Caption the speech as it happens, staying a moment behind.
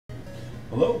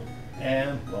Hello,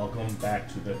 and welcome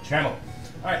back to the channel.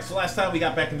 Alright, so last time we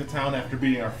got back into town after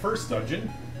beating our first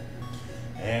dungeon,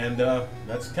 and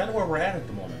that's kind of where we're at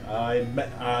the moment.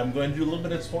 I'm going to do a little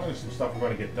bit of exploring some stuff we're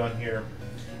going to get done here.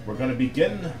 We're going to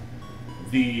begin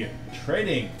the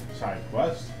trading side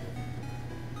quest,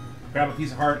 grab a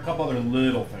piece of heart, a couple other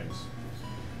little things.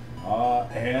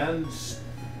 And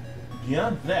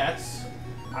beyond that,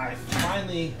 I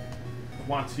finally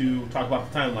want to talk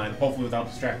about the timeline, hopefully without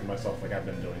distracting myself like I've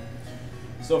been doing.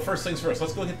 So first things first,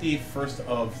 let's go get the first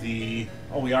of the...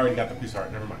 Oh, we already got the police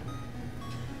heart, never mind.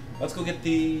 Let's go get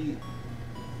the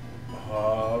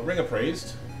Ring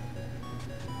Appraised.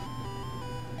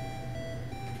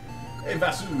 Hey,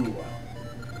 Vasu!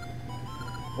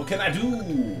 What can I do,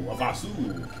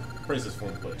 Vasu? Praise this for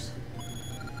me, please.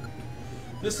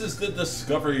 This is the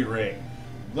Discovery Ring.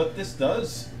 What this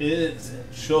does is it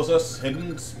shows us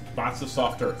hidden spots of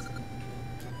soft earth.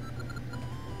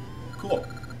 Cool.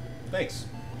 Thanks.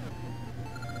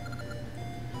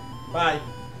 Bye.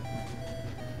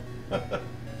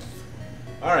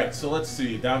 Alright, so let's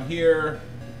see. Down here,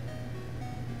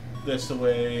 this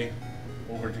away,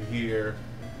 over to here.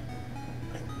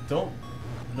 I don't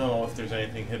know if there's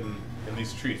anything hidden in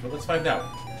these trees, but let's find out.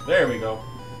 There we go.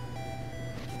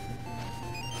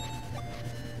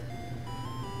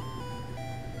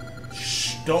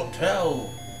 Shh, don't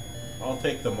tell. I'll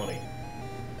take the money.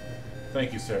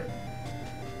 Thank you, sir.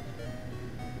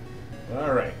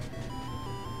 Alright.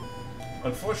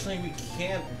 Unfortunately, we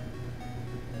can't...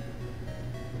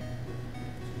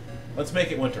 Let's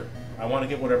make it winter. I want to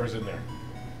get whatever's in there.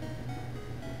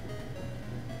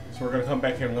 So we're going to come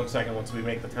back here in 1 second once we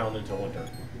make the town into winter.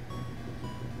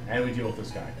 And we deal with this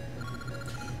guy.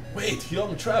 Wait,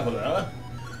 young traveler.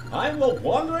 I'm a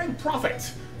wandering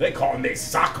prophet. They call me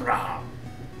Sakura.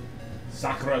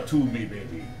 Sakura to me,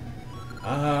 baby.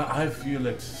 I feel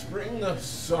it. Spring,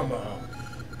 summer,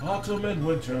 autumn, and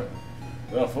winter.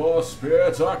 The four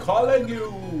spirits are calling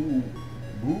you.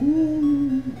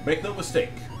 Ooh. Make no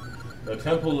mistake. The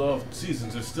Temple of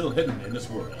Seasons is still hidden in this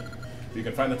world. If you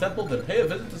can find the temple, then pay a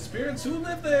visit to spirits who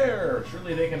live there.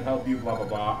 Surely they can help you, blah, blah,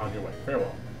 blah, on your way.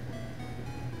 Farewell.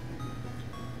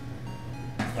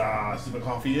 Sip of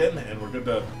coffee in, and we're good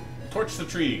to torch the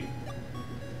tree.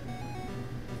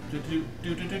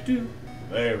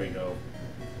 There we go.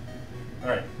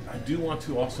 Alright, I do want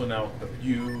to also now equip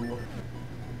you.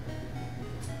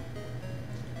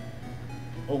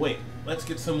 Oh wait, let's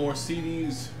get some more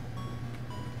CDs.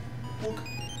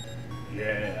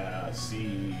 Yeah,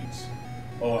 seeds.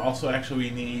 Oh, also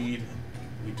actually we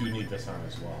do need this on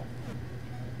as well.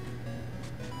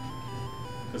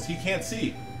 Because he can't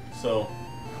see, so...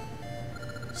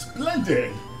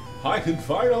 Splendid! I can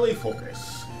finally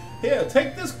focus. Here,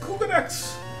 take this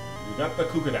Kukadex! You got the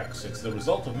Kukadex. It's the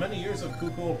result of many years of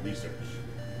Kuko research.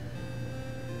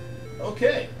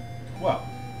 Okay, well.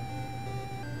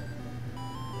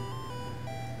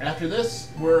 After this,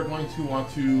 we're going to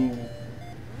want to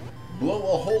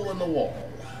blow a hole in the wall.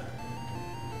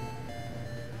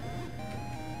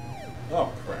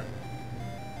 Oh, crap.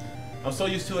 I'm so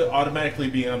used to it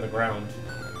automatically being on the ground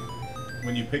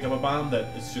when you pick up a bomb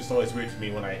that it's just always weird to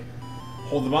me when I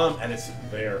hold the bomb and it's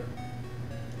there.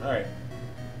 Alright.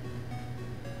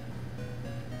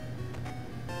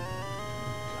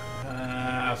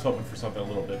 I was hoping for something a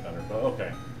little bit better, but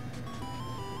okay.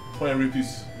 20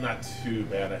 rupees, not too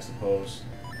bad, I suppose.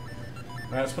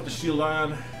 Alright, let's put the shield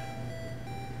on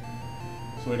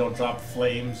so we don't drop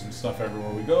flames and stuff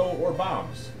everywhere we go, or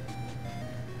bombs.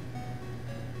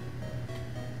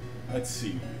 Let's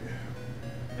see.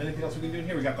 Anything else we can do in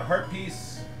here? We got the heart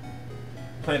piece.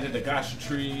 Planted a gacha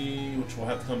tree, which we'll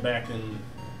have to come back and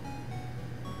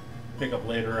pick up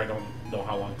later. I don't know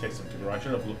how long it takes them to grow. I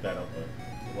should have looked that up, but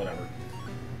whatever.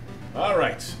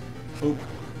 Alright. Boop.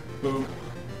 Boop.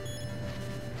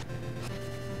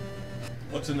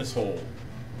 What's in this hole?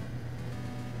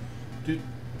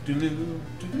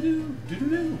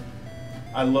 Do-do-do-do-do-do-do-do.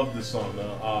 I love this song,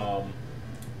 though.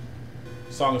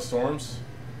 Song of Storms.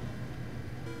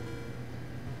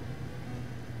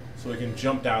 So we can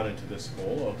jump down into this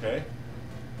hole, okay.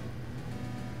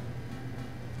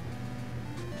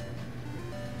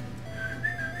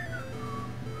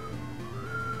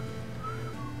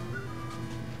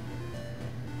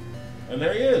 And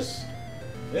there he is.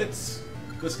 It's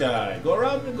this guy. Go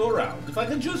around and go around. If I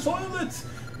could just oil it,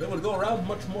 it would go around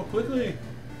much more quickly.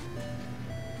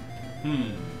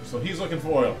 So he's looking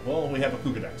for oil. Well, we have a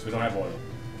Kukadex. We don't have oil.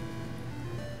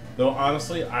 Though,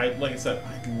 honestly, like I said,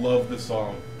 I love this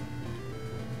song.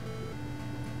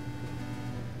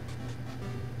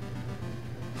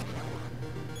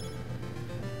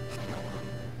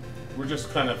 We're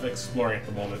just kind of exploring at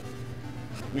the moment.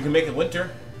 We can make it winter,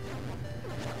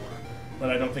 but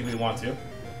I don't think we want to. We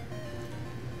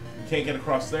can't get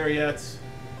across there yet.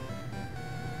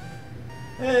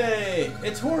 Hey,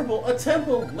 it's horrible. A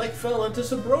temple like fell into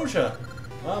Subrosia.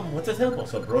 What's a temple?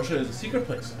 Subrosia is a secret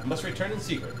place. I must return in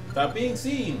secret without being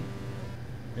seen.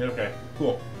 Yeah, okay,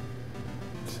 cool.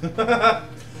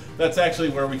 That's actually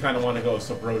where we kind of want to go,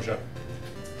 Subrosia.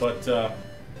 But,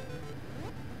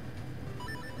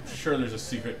 I'm sure there's a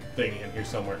secret thing in here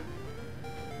somewhere.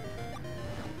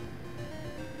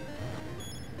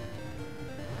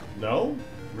 No?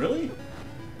 Really?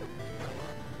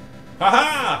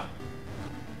 Haha!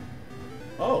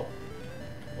 Oh.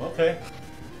 Okay.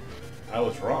 I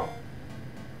was wrong.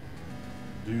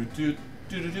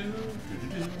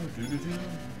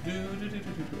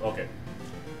 Okay.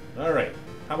 Alright.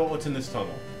 How about what's in this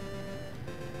tunnel?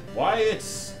 Why,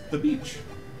 it's the beach.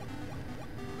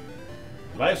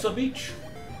 Life's a beach.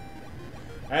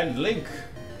 And Link.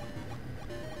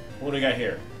 What do we got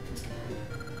here?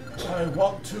 I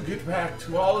want to get back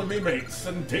to all of me mates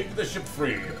and take the ship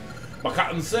free. My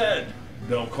cotton said,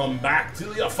 don't come back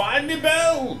till you find me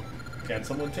bell. Can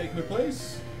someone take my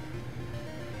place?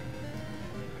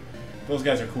 Those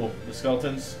guys are cool. The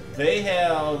skeletons. They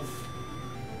have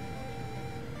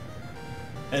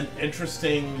an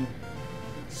interesting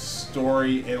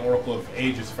story in Oracle of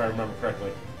Ages, if I remember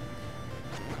correctly.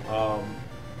 I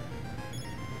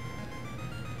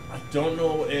don't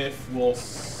know if we'll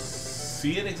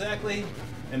see it exactly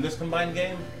in this combined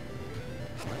game,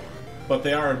 but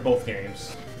they are in both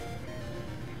games.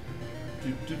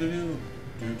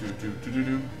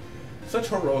 Such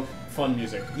heroic, fun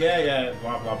music. Yeah,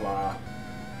 blah, blah, blah.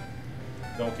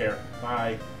 Don't care.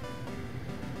 Bye.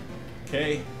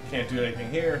 Okay, can't do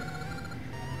anything here.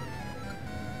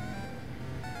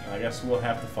 I guess we'll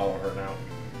have to follow her now.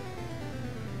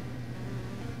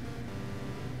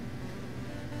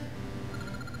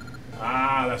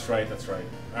 Ah, that's right, that's right.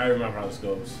 I remember how this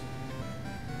goes.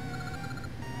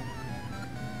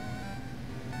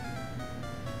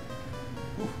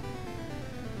 Whew.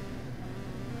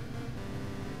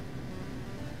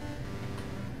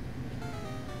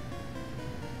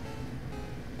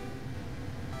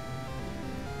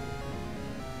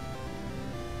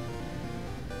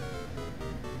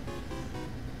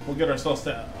 We'll get ourselves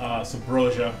to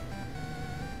Subrosia.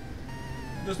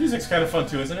 This music's kind of fun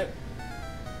too, isn't it?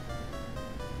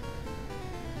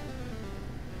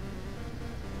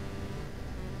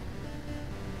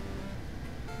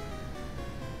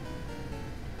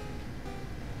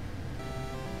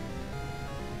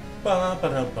 Bum,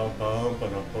 ba-dum, bum, bum,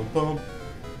 ba-dum, bum, bum.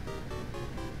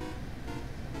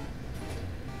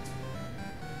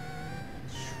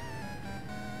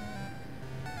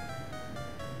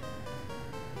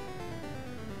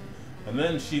 And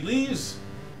then she leaves.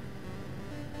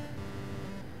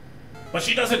 But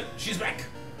she doesn't! She's back!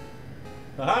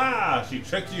 Aha! She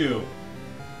tricked you.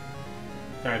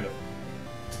 Kind of.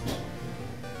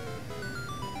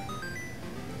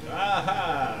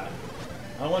 Aha!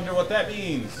 I wonder what that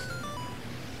means.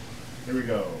 Here we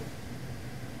go.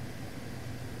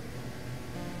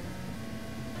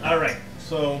 Alright,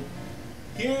 so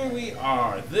here we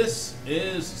are. This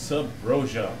is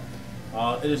Subrosia.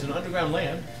 It is an underground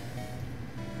land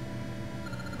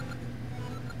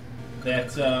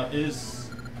that is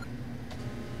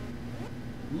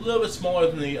a little bit smaller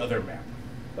than the other map,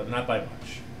 but not by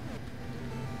much.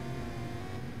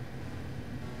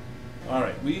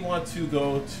 Alright, we want to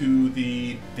go to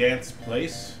the dance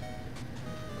place.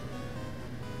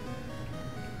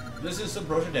 This is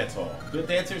Subrosia Dance Hall. Good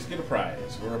dancers get a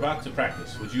prize. We're about to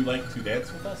practice. Would you like to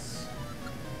dance with us?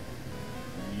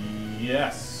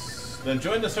 Yes. Then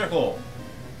join the circle.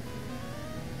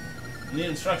 Need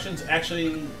instructions?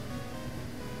 Actually...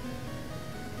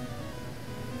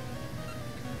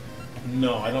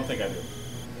 no, I don't think I do.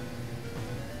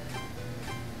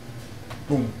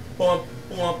 Boom, bump,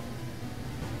 bump.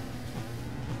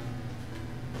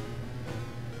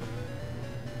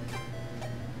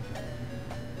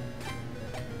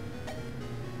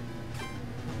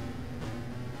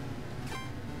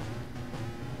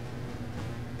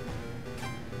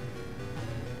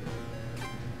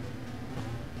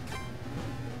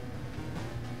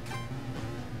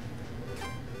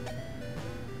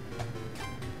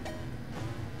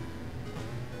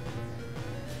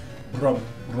 Brum,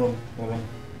 brum, brum.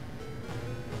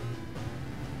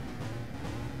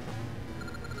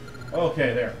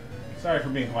 Okay, there. Sorry for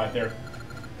being quiet there.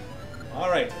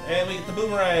 Alright, and we get the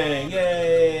boomerang!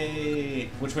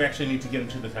 Yay! Which we actually need to get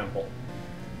into the temple.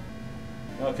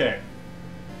 Okay.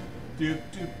 Do.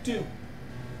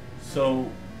 So,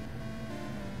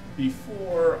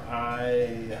 before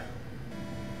I...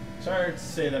 Sorry to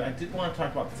say that I did want to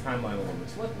talk about the timeline a little bit,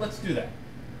 so let's do that.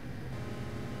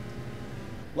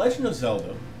 Legend of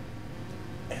Zelda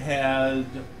had,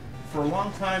 for a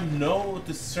long time, no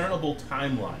discernible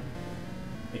timeline.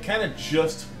 It kind of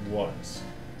just was.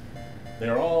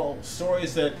 They're all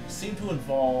stories that seem to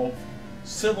involve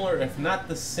similar, if not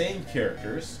the same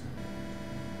characters,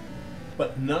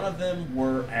 but none of them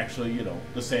were actually, you know,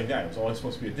 the same guy. It was always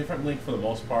supposed to be a different Link for the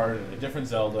most part, and a different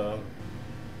Zelda.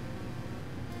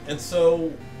 And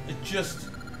so, it just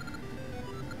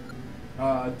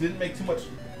didn't make too much...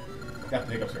 Got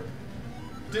the hiccups here.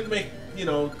 Didn't make, you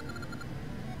know...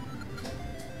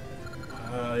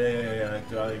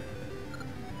 Do I...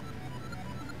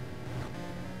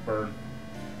 Burn.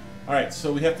 Alright,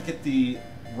 so we have to get the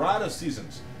Rod of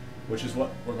Seasons, which is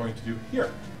what we're going to do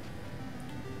here.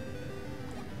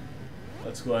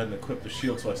 Let's go ahead and equip the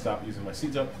shield so I stop using my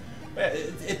seeds up.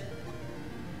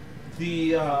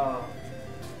 The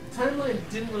timeline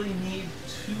didn't really need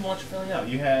too much filling out.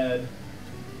 You had...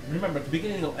 Remember, at the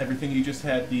beginning of everything, you just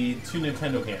had the two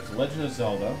Nintendo games, Legend of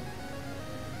Zelda,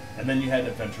 and then you had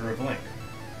Adventure of Link.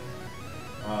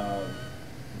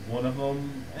 One of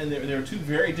them, and there were two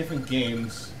very different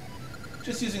games,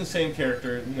 just using the same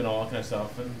character, you know, all kind of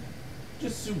stuff, and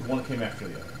just assumed one came after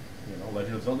the other. You know,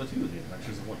 Legend of Zelda 2, The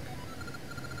Adventures of Link.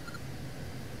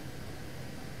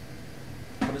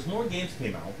 But as more games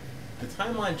came out, the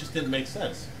timeline just didn't make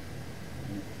sense.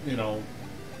 You know,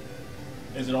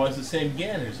 is it always the same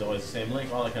again? Is it always the same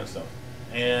Link? All that kind of stuff.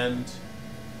 And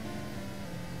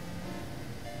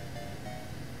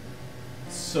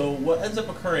so what ends up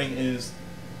occurring is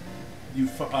you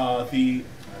I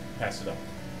passed it up.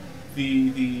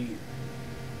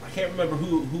 I can't remember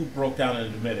who broke down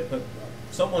and admitted, but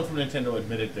someone from Nintendo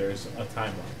admitted there's a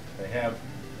timeline. They have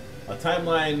a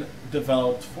timeline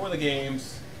developed for the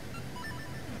games,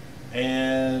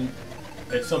 and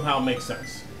it somehow makes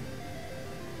sense.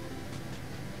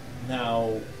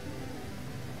 Now,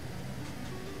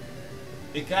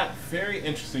 it got very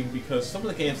interesting because some of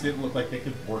the games didn't look like they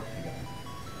could work together.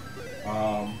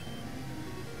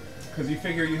 Because you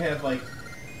figure you have, like,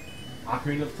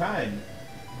 Ocarina of Time,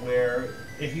 where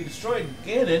if you destroyed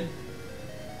Ganon,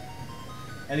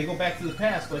 and you go back to the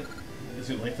past, like, is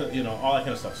it like, you know, all that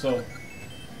kind of stuff. So,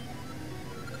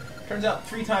 turns out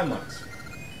 3 timelines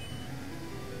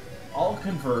all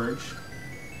converge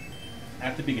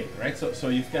at the beginning, right? So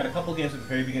you've got a couple games at the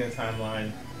very beginning of the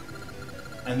timeline,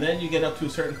 and then you get up to a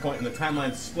certain point, and the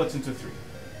timeline splits into 3,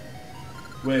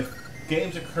 with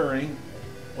games occurring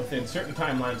within certain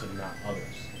timelines and not others.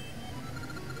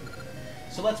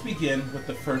 So let's begin with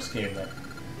the first game that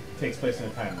takes place in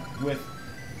a timeline, with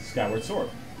Skyward Sword.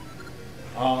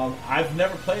 I've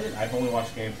never played it. I've only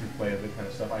watched games through play of it kind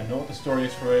of stuff. I know what the story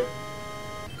is for it.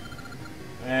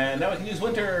 And now we can use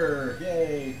Winter!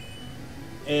 Yay!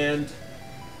 And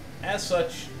as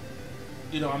such,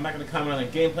 you know, I'm not going to comment on the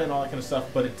gameplay and all that kind of stuff,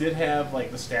 but it did have,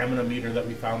 like, the stamina meter that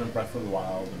we found in Breath of the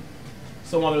Wild, and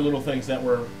some other little things that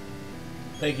were...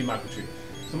 Thank you, Michael Tree.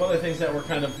 Some other things that were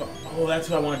kind of, oh, that's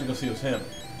who I wanted to go see, was him.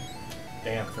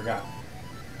 Damn, forgot.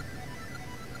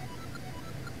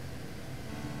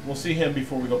 We'll see him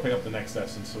before we go pick up the next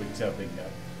essence so we can see how big he got.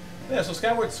 Yeah, so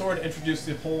Skyward Sword introduced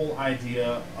the whole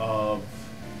idea of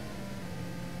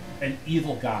an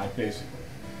evil god, basically.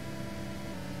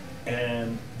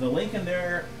 And the Link in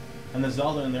there and the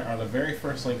Zelda in there are the very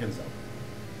first Link and Zelda.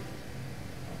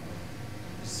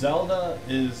 Zelda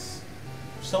is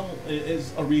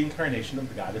a reincarnation of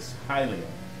the goddess Hylia,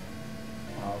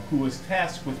 who was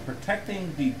tasked with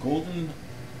protecting the Golden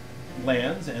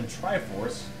Lands and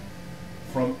Triforce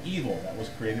from evil that was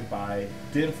created by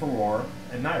Din, Furore,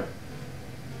 and Nayru.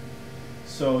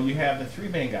 So you have the 3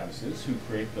 main goddesses who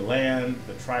create the land,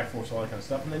 the Triforce, all that kind of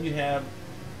stuff, and then you have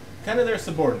kind of their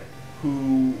subordinate,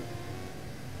 who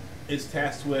is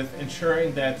tasked with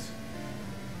ensuring that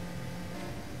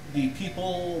the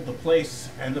people, the place,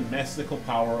 and the mystical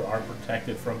power are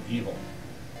protected from evil.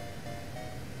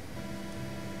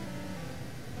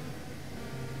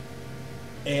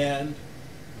 And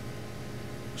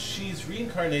she's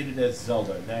reincarnated as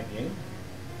Zelda in that game,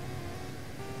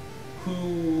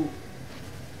 who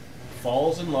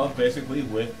falls in love, basically,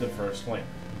 with the first Link,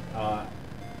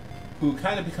 who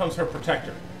kind of becomes her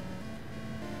protector.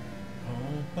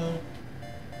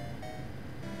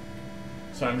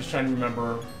 So I'm just trying to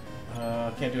remember.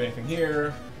 Can't do anything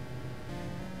here.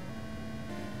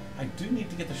 I do need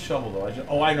to get the shovel, though.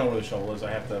 Oh, I know where the shovel is.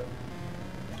 I have to...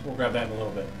 We'll grab that in a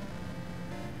little bit.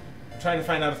 I'm trying to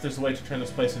find out if there's a way to turn this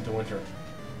place into winter.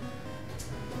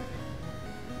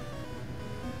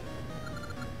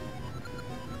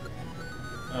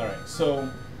 Alright.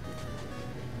 So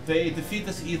they defeat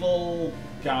this evil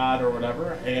god or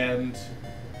whatever, and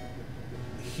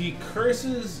he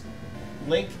curses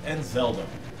Link and Zelda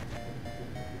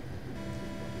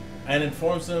and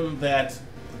informs them that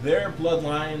their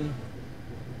bloodline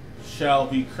shall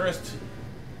be cursed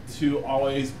to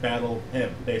always battle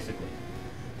him, basically.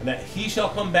 And that he shall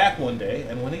come back one day,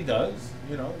 and when he does,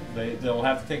 you know, they'll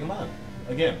have to take him on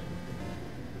again.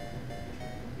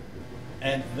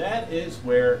 And that is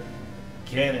where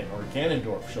Ganon, or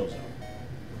Ganondorf, shows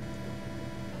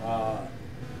up.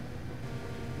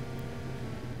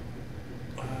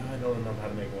 I don't remember how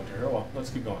to make one here. Oh well,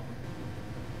 let's keep going.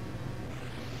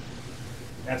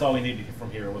 That's all we needed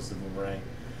from here was the boomerang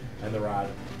and the rod.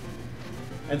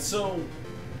 And so...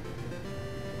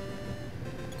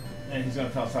 And he's going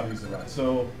to tell us how to use the rod.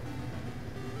 So...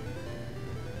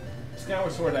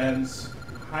 Skyward Sword ends.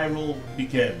 Hyrule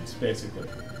begins, basically.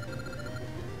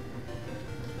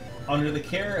 Under the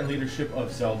care and leadership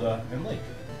of Zelda and Link.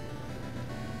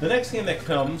 The next game that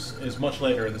comes is much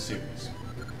later in the series.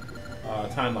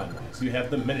 Timeline-wise. You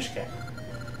have the Minish Cap.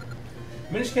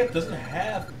 Minish Cap doesn't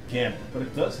have Ganon, but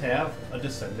it does have a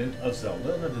descendant of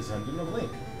Zelda and a descendant of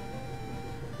Link,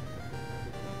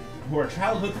 who are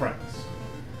childhood friends.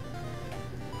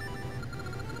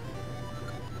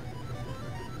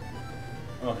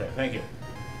 Okay, thank you.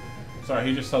 Sorry,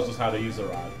 he just tells us how to use the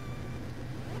rod,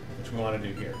 which we want to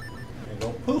do here. And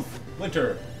go, poof!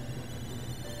 Winter!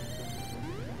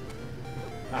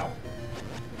 Ow.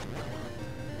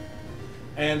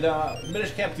 And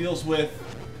Minish Cap deals with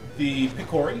the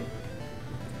Picori,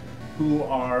 who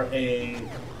are a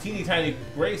teeny tiny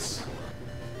race,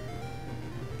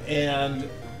 and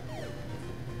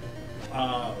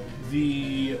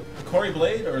the Picori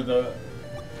Blade,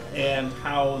 and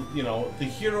how, you know, the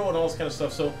hero and all this kind of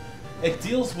stuff. So it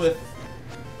deals with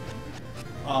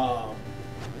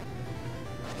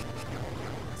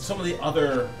some of the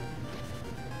other,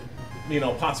 you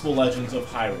know, possible legends of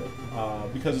Hyrule,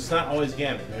 because it's not always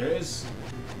Ganon. There is,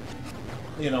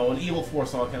 you know, an evil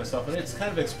force, all that kind of stuff, and it's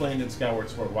kind of explained in Skyward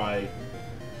Sword why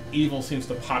evil seems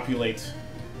to populate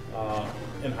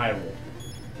in Hyrule.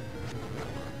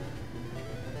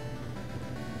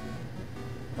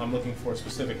 I'm looking for a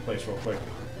specific place real quick.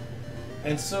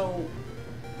 And so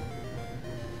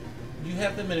you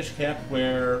have the Minish Cap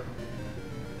where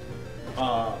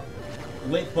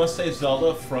Link must save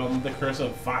Zelda from the curse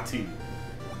of Vati,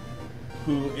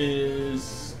 who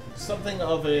is something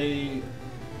of a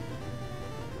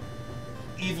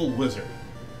evil wizard.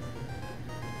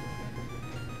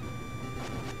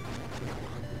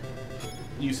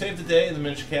 You save the day in the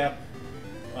Minish Cap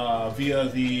via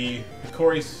the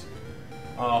Picori's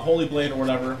Holy Blade or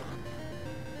whatever,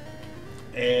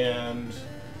 and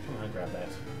come on, grab that.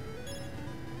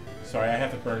 Sorry, I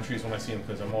have to burn trees when I see them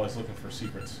because I'm always looking for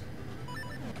secrets.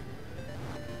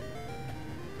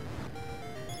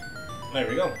 There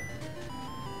we go.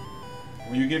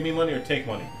 Will you give me money or take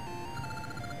money?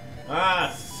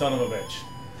 Ah, son of a bitch.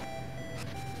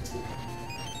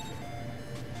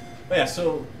 But yeah,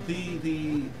 so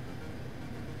the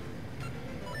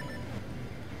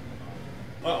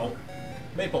uh-oh.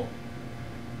 Maple.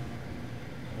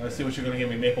 Let's see what you're gonna give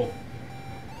me, Maple.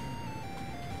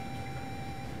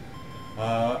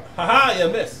 Haha, you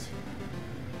missed!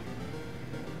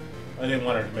 I didn't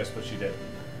want her to miss, but she did.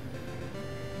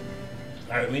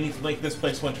 Alright, we need to make this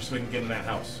place winter so we can get in that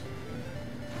house.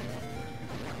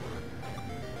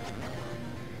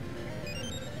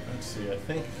 Let's see, I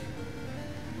think...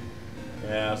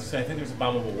 Yeah, I think there's a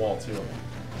bombable wall, too.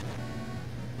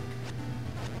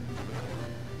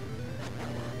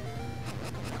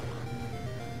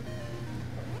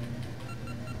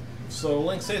 So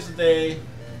Link saves the day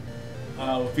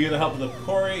via the help of the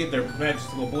Picori, their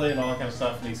magical blade, and all that kind of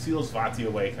stuff, and he seals Vati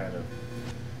away, kind of.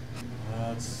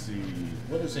 Let's see,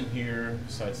 what is in here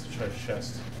besides the treasure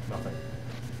chest? Nothing.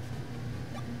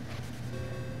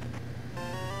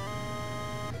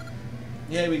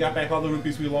 Yay, we got back all the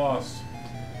rupees we lost.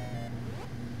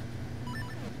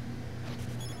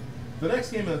 The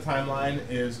next game in the timeline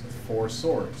is Four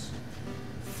Swords.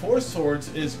 Four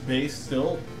Swords is based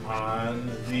still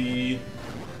on the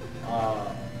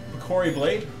Picori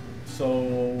Blade,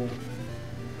 so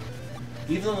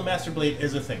even though the Master Blade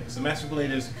is a thing, so the Master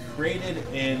Blade is created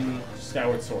in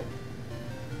Skyward Sword.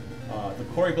 The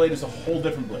Picori Blade is a whole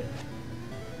different blade.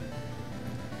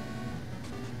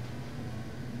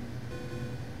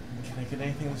 Can I get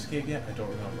anything in this game yet? I don't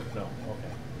remember. No.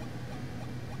 Okay.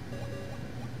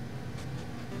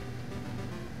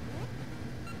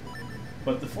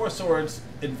 But the Four Swords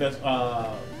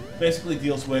basically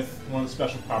deals with one of the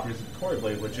special properties of the Picori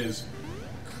Blade, which is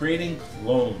creating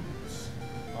clones.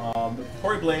 The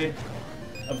Quarry Blade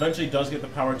eventually does get the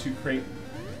power to create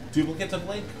duplicates of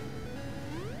Link,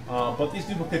 but these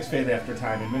duplicates fade after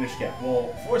time in Minish Cap.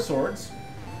 Well, Four Swords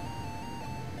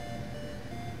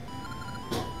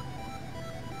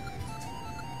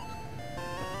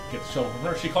get the shovel from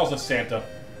her. She calls us Santa.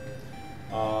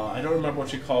 I don't remember what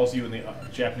she calls you in the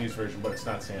Japanese version, but it's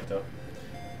not Santa.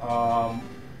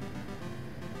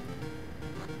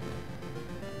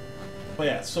 But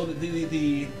yeah, so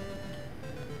the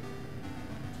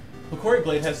Quarry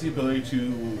Blade has the ability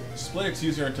to split its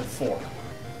user into four.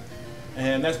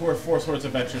 And that's where Four Swords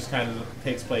Adventures kind of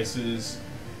takes place, is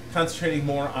concentrating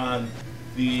more on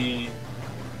the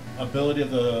ability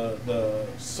of the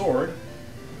sword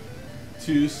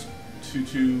to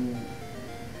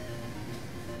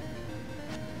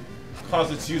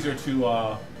cause its user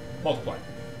to multiply.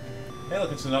 Hey,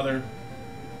 look, it's another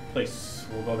place.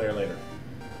 We'll go there later.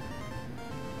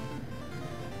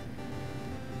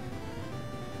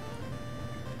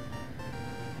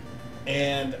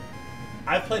 And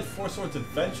I've played Four Swords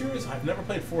Adventures. I've never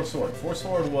played Four Sword. Four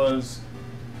Sword was,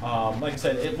 like I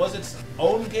said, it was its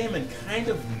own game and kind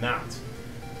of not.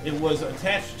 It was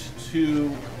attached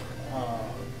to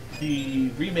the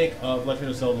remake of Legend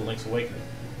of Zelda: Link's Awakening.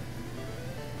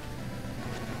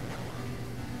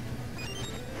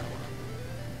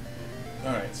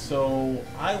 Alright, so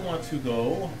I want to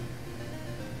go.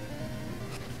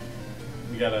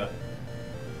 We gotta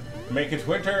make it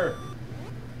winter.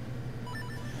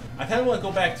 I kind of want to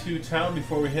go back to town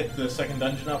before we hit the second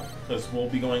dungeon up, because we'll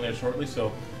be going there shortly,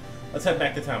 so let's head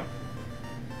back to town.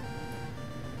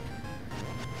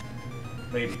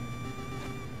 Maybe.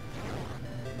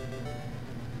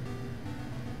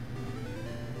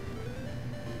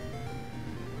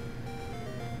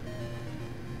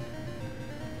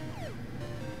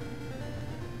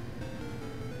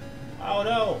 Oh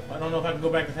no! I don't know if I can go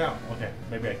back to town. Okay,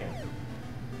 maybe I can.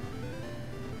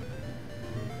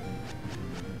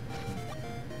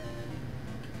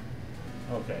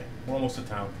 Okay, we're almost to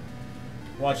town.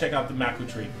 I want to check out the Maku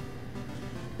tree.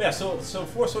 But yeah, so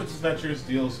Four Swords Adventures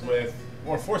deals with,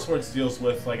 or Four Swords deals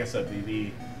with, like I said,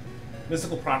 the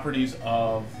mystical properties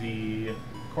of the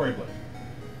Quarry Blade.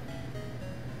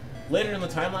 Later in the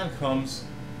timeline comes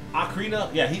Ocarina.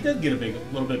 Yeah, he did get a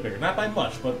little bit bigger, not by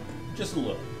much, but just a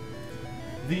little.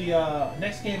 The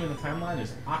next game in the timeline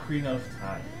is Ocarina of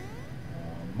Time.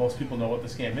 Most people know what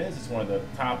this game is. It's one of the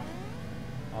top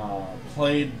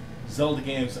played Zelda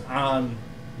games on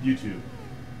YouTube.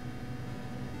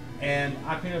 And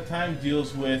Ocarina of Time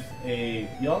deals with a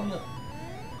young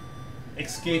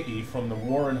escapee from the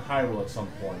war in Hyrule at some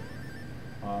point,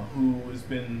 who has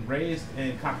been raised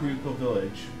in Kakariko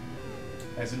Village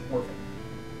as an orphan,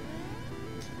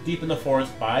 deep in the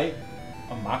forest by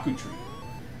a Maku tree,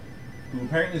 who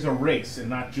apparently is a race and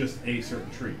not just a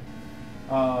certain tree.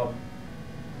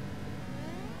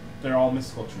 They're all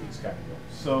mystical trees, kind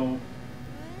of. So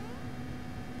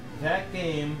that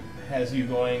game has you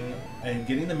going and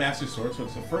getting the Master Sword. So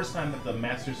it's the first time that the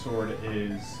Master Sword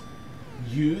is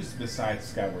used besides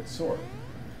Skyward Sword.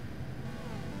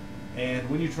 And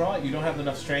when you draw it, you don't have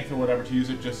enough strength or whatever to use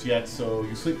it just yet. So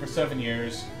you sleep for 7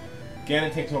 years.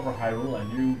 Ganon takes over Hyrule,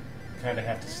 and you kind of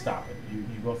have to stop it. You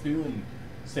go through and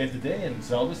save the day, and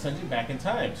Zelda sends you back in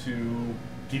time to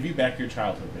give you back your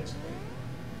childhood, basically.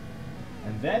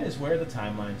 And that is where the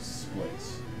timeline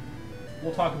splits.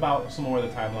 We'll talk about some more of the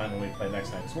timeline when we play next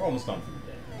time, because we're almost done for the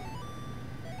day.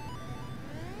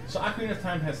 So Ocarina of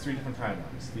Time has 3 different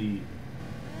timelines. The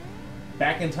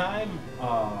back in time,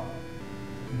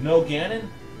 no Ganon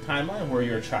timeline, where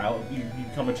you're a child, you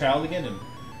become a child again, and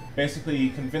basically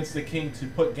convince the king to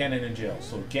put Ganon in jail.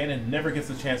 So Ganon never gets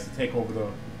a chance to take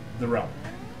over the realm.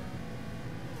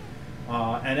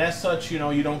 And as such, you know,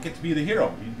 you don't get to be the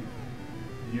hero.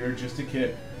 You're just a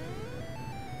kid.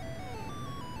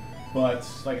 But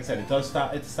like I said, it does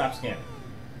stop. It stops Ganon.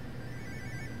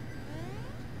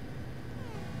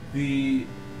 The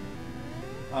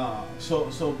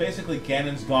so basically,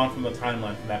 Ganon's gone from the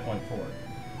timeline from that point forward.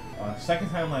 Second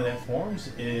timeline that forms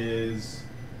is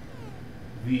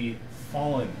the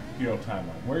fallen hero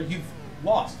timeline, where you've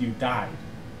lost, you died,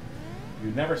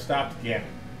 you never stopped Ganon.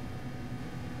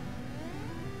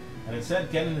 And instead,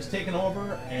 Ganon has taken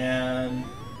over, and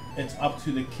it's up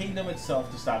to the kingdom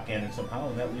itself to stop Ganon somehow,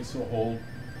 and that leads to a whole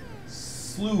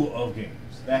slew of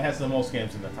games. That has the most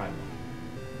games in the timeline.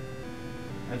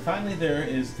 And finally, there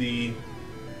is the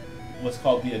what's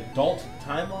called the adult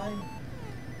timeline.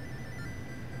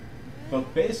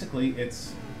 But basically,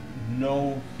 it's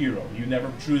no hero. You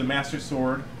never drew the Master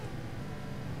Sword,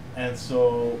 and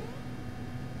so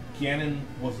Ganon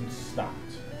wasn't stopped.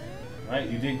 Right?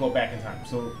 You didn't go back in time.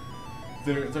 So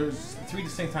there's 3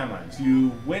 distinct timelines.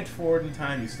 You went forward in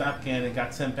time, you stopped Ganon,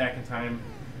 got sent back in time,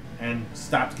 and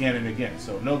stopped Ganon again.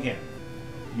 So no Ganon.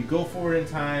 You go forward in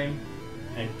time,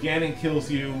 and Ganon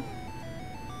kills you.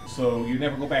 So you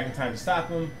never go back in time to stop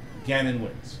him. Ganon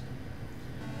wins.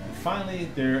 And finally,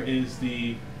 there is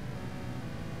the...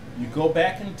 You go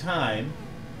back in time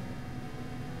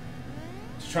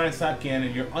to try and stop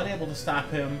Ganon. You're unable to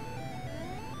stop him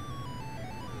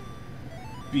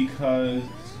because,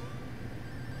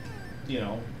 you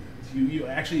know, you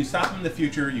actually stop him in the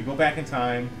future. You go back in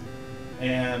time,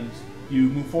 and you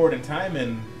move forward in time,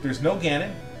 and there's no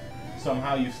Ganon.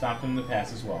 Somehow you stop him in the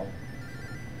past as well.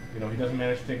 You know, he doesn't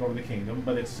manage to take over the kingdom,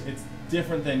 but it's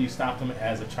different than you stopped him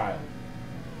as a child.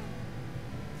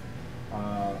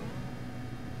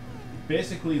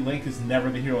 Basically, Link is never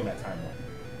the hero in that timeline.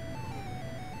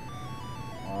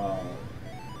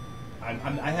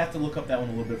 I have to look up that one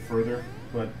a little bit further,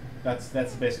 but that's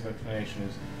the basic explanation.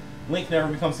 Is Link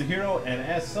never becomes the hero, and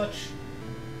as such,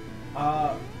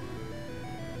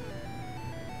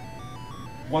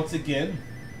 once again,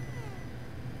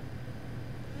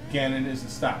 Ganon isn't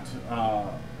stopped.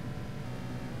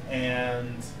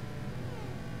 And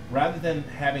rather than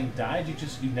having died, you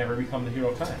never become the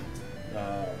hero of time.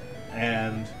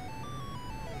 And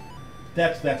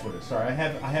that's what it is. Sorry, I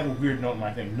have a weird note in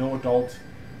my thing. No adult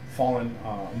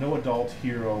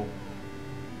hero.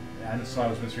 And so I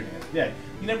was misreading it. Yeah,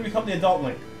 you never become the adult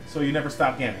Link, so you never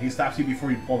stop Ganon. He stops you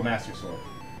before you pull the Master Sword.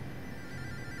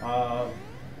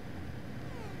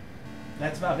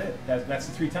 That's about it. That's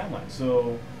the 3 timelines.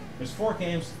 So there's 4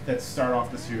 games that start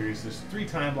off the series. There's 3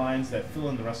 timelines that fill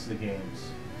in the rest of the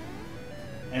games.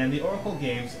 And the Oracle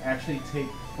games actually take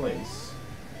place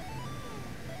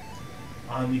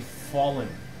on the Fallen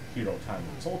Hero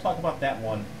timeline. So we'll talk about that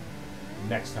one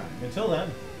next time. Until then,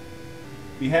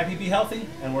 be happy, be healthy,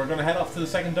 and we're going to head off to the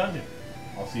second dungeon.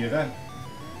 I'll see you then.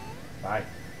 Bye.